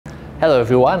Hello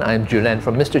everyone, I'm Ju-Len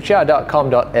from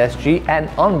mrchia.com.sg, and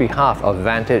on behalf of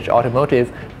Vantage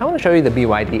Automotive, I want to show you the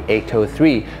BYD Atto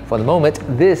 3. For the moment,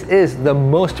 this is the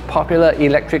most popular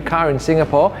electric car in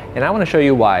Singapore, and I want to show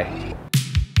you why.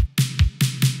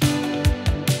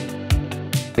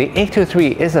 The Atto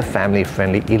 3 is a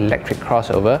family-friendly electric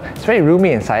crossover. It's very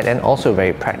roomy inside and also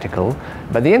very practical.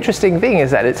 But the interesting thing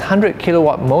is that its 100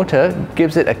 kilowatt motor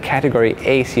gives it a category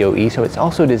A COE, so it's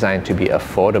also designed to be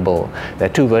affordable. There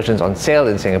are two versions on sale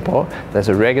in Singapore. There's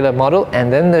a regular model,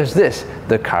 and then there's this,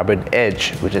 the Carbon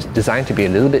Edge, which is designed to be a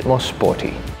little bit more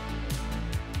sporty.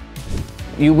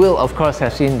 You will of course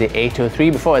have seen the Atto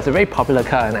 3 before. It's a very popular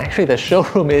car, and actually the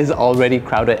showroom is already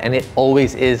crowded, and it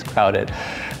always is crowded.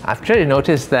 I've tried to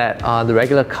notice that the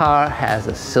regular car has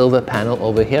a silver panel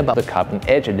over here, but the Carbon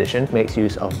Edge edition makes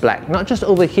use of black, not just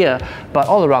over here, but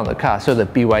all around the car. So the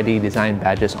BYD design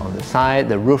badges on the side,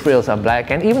 the roof rails are black,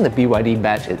 and even the BYD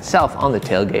badge itself on the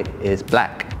tailgate is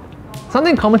black.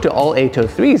 Something common to all Atto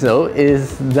 3s though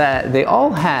is that they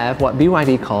all have what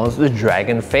BYD calls the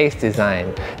dragon face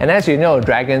design. And as you know,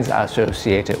 dragons are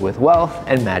associated with wealth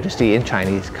and majesty in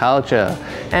Chinese culture.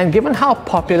 And given how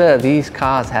popular these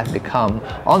cars have become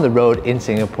on the road in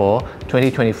Singapore,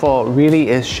 2024 really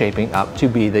is shaping up to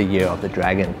be the year of the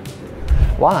dragon.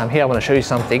 While I'm here, I want to show you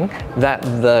something that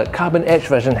the Carbon Edge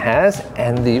version has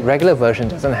and the regular version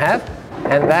doesn't have.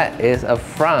 And that is a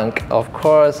frunk. Of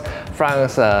course,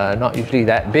 frunks are not usually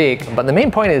that big, but the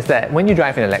main point is that when you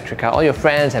drive an electric car, all your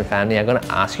friends and family are going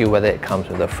to ask you whether it comes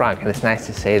with a frunk, and it's nice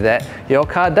to say that your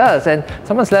car does. And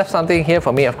someone's left something here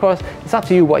for me. Of course, it's up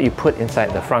to you what you put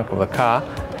inside the frunk of a car.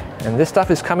 And this stuff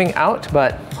is coming out,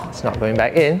 but it's not going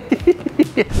back in.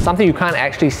 Something you can't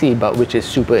actually see, but which is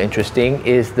super interesting,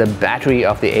 is the battery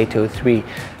of the Atto 3.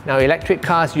 Now, electric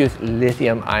cars use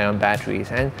lithium-ion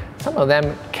batteries, and some of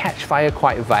them catch fire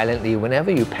quite violently whenever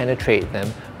you penetrate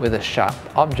them with a sharp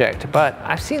object. But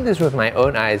I've seen this with my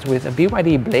own eyes with a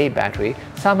BYD Blade battery.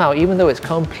 Somehow, even though it's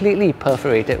completely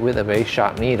perforated with a very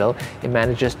sharp needle, it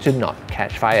manages to not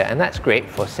catch fire, and that's great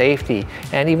for safety.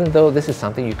 And even though this is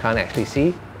something you can't actually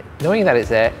see, knowing that it's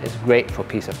there is great for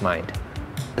peace of mind.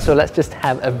 So let's just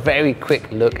have a very quick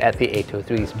look at the Atto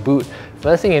 3's boot.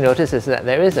 First thing you notice is that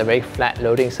there is a very flat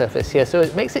loading surface here, so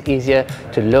it makes it easier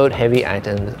to load heavy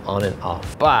items on and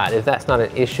off. But if that's not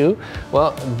an issue,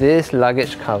 well, this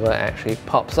luggage cover actually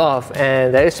pops off,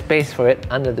 and there is space for it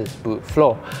under this boot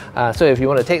floor. So if you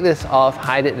want to take this off,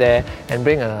 hide it there, and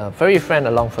bring a furry friend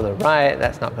along for the ride,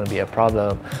 that's not going to be a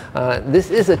problem. This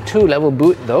is a two-level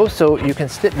boot though, so you can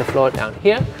slip the floor down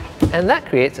here, and that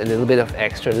creates a little bit of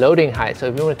extra loading height. So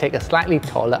if you want to take a slightly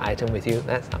taller item with you,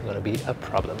 that's not going to be a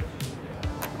problem.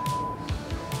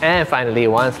 And finally,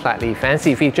 one slightly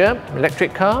fancy feature,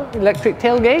 electric car, electric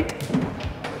tailgate.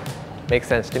 Makes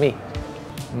sense to me.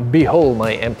 Behold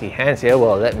my empty hands here.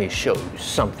 Well, let me show you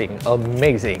something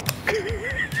amazing.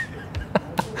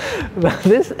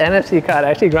 This NFC card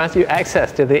actually grants you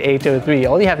access to the Atto 3.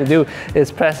 All you have to do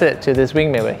is press it to this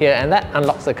wing mirror here, and that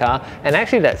unlocks the car and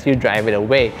actually lets you drive it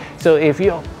away. So if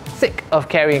you're sick of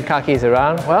carrying car keys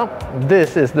around, well,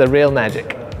 this is the real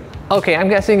magic. Okay, I'm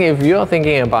guessing if you're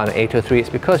thinking about an Atto 3, it's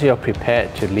because you're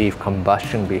prepared to leave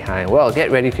combustion behind. Well, get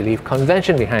ready to leave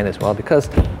convention behind as well, because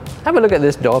have a look at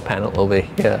this door panel over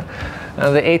here.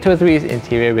 The Atto 3's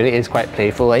interior really is quite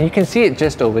playful, and you can see it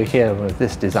just over here with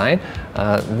this design.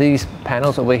 These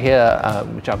panels over here,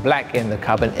 which are black in the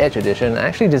Carbon Edge edition, are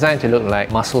actually designed to look like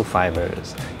muscle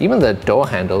fibers. Even the door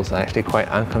handles are actually quite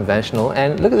unconventional,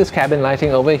 and look at this cabin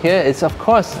lighting over here. It's of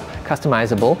course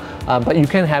customizable, but you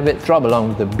can have it throb along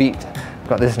with the beat.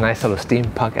 Got this nice sort of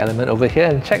steampunk element over here,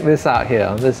 and check this out here.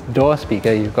 On this door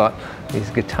speaker, you've got these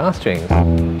guitar strings.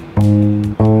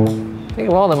 Think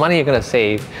of all the money you're going to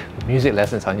save with music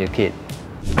lessons on your kid.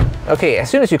 Okay, as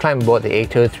soon as you climb aboard the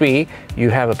Atto 3, you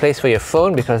have a place for your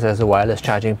phone because there's a wireless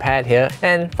charging pad here,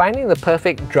 and finding the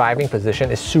perfect driving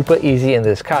position is super easy in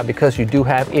this car because you do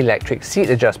have electric seat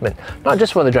adjustment, not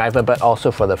just for the driver but also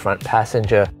for the front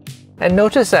passenger. And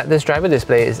notice that this driver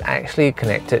display is actually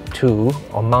connected to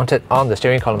or mounted on the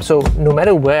steering column, so no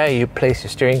matter where you place your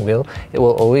steering wheel, it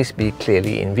will always be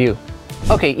clearly in view.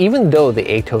 Okay, even though the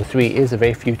Atto 3 is a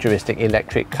very futuristic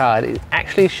electric car, it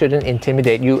actually shouldn't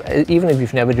intimidate you even if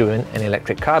you've never driven an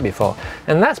electric car before.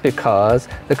 And that's because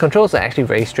the controls are actually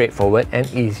very straightforward and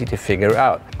easy to figure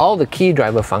out. All the key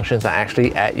driver functions are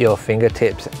actually at your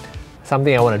fingertips.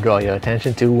 something I want to draw your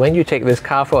attention to. When you take this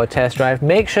car for a test drive,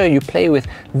 make sure you play with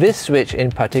this switch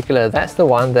in particular. That's the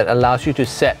one that allows you to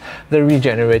set the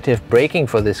regenerative braking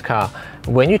for this car.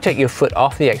 When you take your foot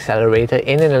off the accelerator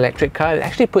in an electric car, it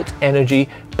actually puts energy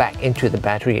back into the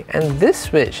battery, and this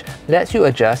switch lets you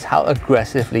adjust how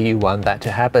aggressively you want that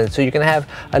to happen. So you can have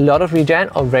a lot of regen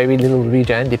or very little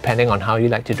regen depending on how you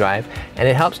like to drive, and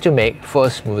it helps to make for a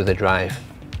smoother drive.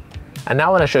 And now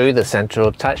I want to show you the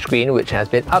central touchscreen, which has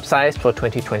been upsized for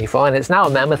 2024, and it's now a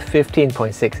mammoth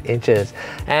 15.6 inches.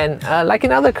 And like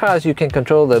in other cars, you can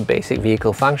control the basic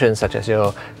vehicle functions such as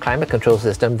your climate control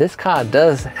system. This car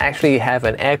does actually have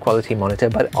an air quality monitor,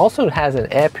 but it also has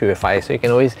an air purifier, so you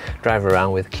can always drive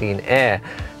around with clean air.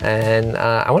 And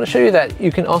I want to show you that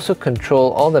you can also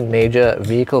control all the major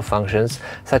vehicle functions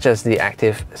such as the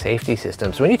active safety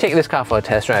systems. When you take this car for a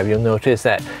test drive, you'll notice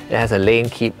that it has a lane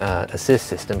keep assist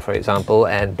system, for example,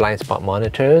 and blind spot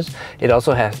monitors. It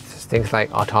also has things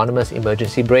like autonomous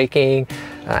emergency braking,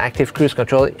 active cruise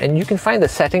control, and you can find the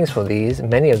settings for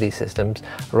many of these systems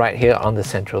right here on the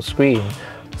central screen.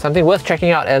 Something worth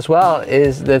checking out as well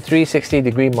is the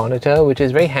 360-degree monitor, which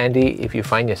is very handy if you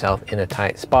find yourself in a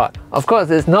tight spot. Of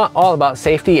course, it's not all about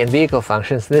safety and vehicle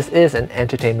functions. This is an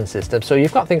entertainment system, so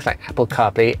you've got things like Apple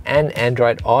CarPlay and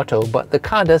Android Auto, but the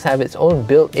car does have its own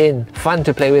built-in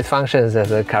fun-to-play-with functions,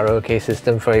 as a karaoke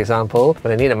system, for example.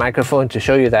 But I need a microphone to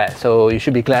show you that, so you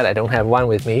should be glad I don't have one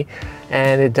with me.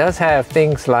 And it does have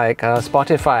things like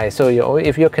Spotify, so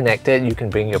if you're connected, you can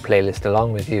bring your playlist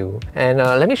along with you. And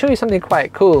let me show you something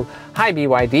quite cool. Hi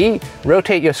BYD,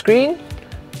 rotate your screen.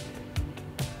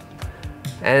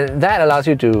 And that allows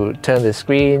you to turn the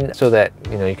screen so that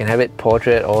you can have it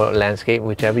portrait or landscape,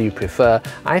 whichever you prefer.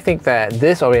 I think that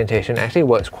this orientation actually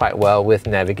works quite well with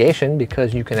navigation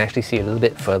because you can actually see a little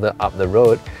bit further up the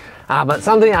road. But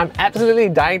something I'm absolutely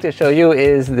dying to show you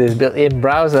is this built-in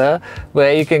browser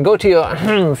where you can go to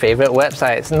your favorite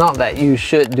websites. Not that you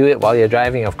should do it while you're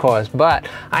driving, of course, but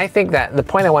I think that the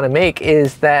point I want to make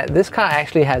is that this car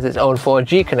actually has its own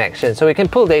 4G connection, so it can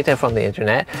pull data from the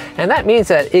internet, and that means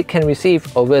that it can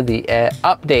receive over-the-air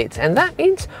updates, and that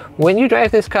means when you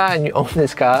drive this car and you own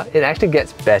this car, it actually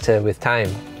gets better with time.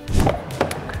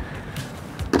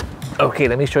 Okay,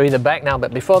 let me show you the back now,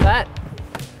 but before that,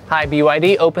 hi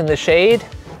BYD, open the shade.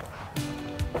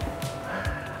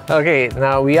 Okay,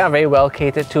 now we are very well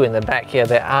catered to in the back here.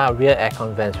 There are rear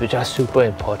aircon vents, which are super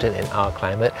important in our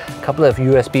climate. A couple of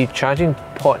USB charging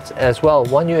ports as well.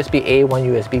 One USB-A, one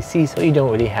USB-C, so you don't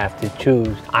really have to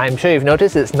choose. I'm sure you've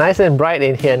noticed it's nice and bright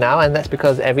in here now, and that's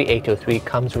because every 803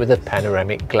 comes with a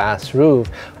panoramic glass roof.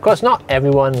 Of course, not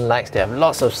everyone likes to have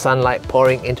lots of sunlight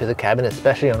pouring into the cabin,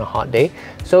 especially on a hot day,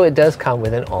 so it does come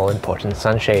with an all-important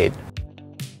sunshade.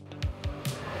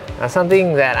 Now,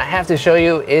 something that I have to show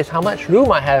you is how much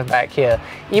room I have back here.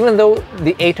 Even though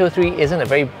the 803 isn't a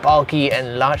very bulky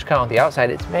and large car on the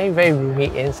outside, it's very, very roomy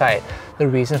inside. The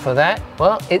reason for that?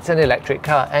 Well, it's an electric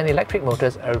car, and electric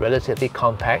motors are relatively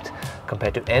compact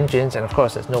compared to engines, and of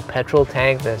course there's no petrol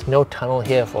tank, there's no tunnel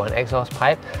here for an exhaust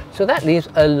pipe, so that leaves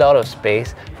a lot of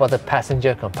space for the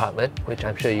passenger compartment, which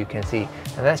I'm sure you can see,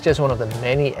 and that's just one of the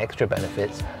many extra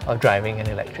benefits of driving an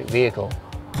electric vehicle.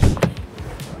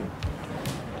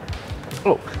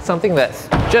 Oh, something that's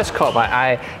just caught my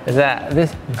eye is that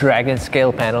this dragon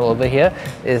scale panel over here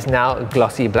is now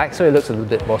glossy black, so it looks a little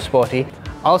bit more sporty.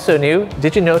 Also new,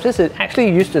 did you notice it actually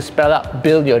used to spell out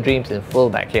 "Build Your Dreams" in full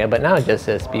back here, but now it just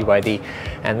says BYD,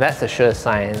 and that's a sure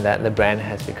sign that the brand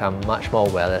has become much more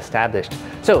well established.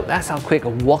 So that's our quick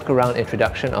walk-around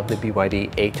introduction of the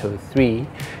BYD Atto.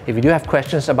 If you do have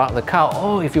questions about the car,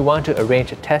 or if you want to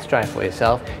arrange a test drive for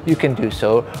yourself, you can do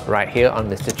so right here on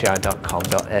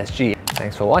mrchr.com.sg.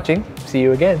 Thanks for watching. See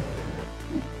you again.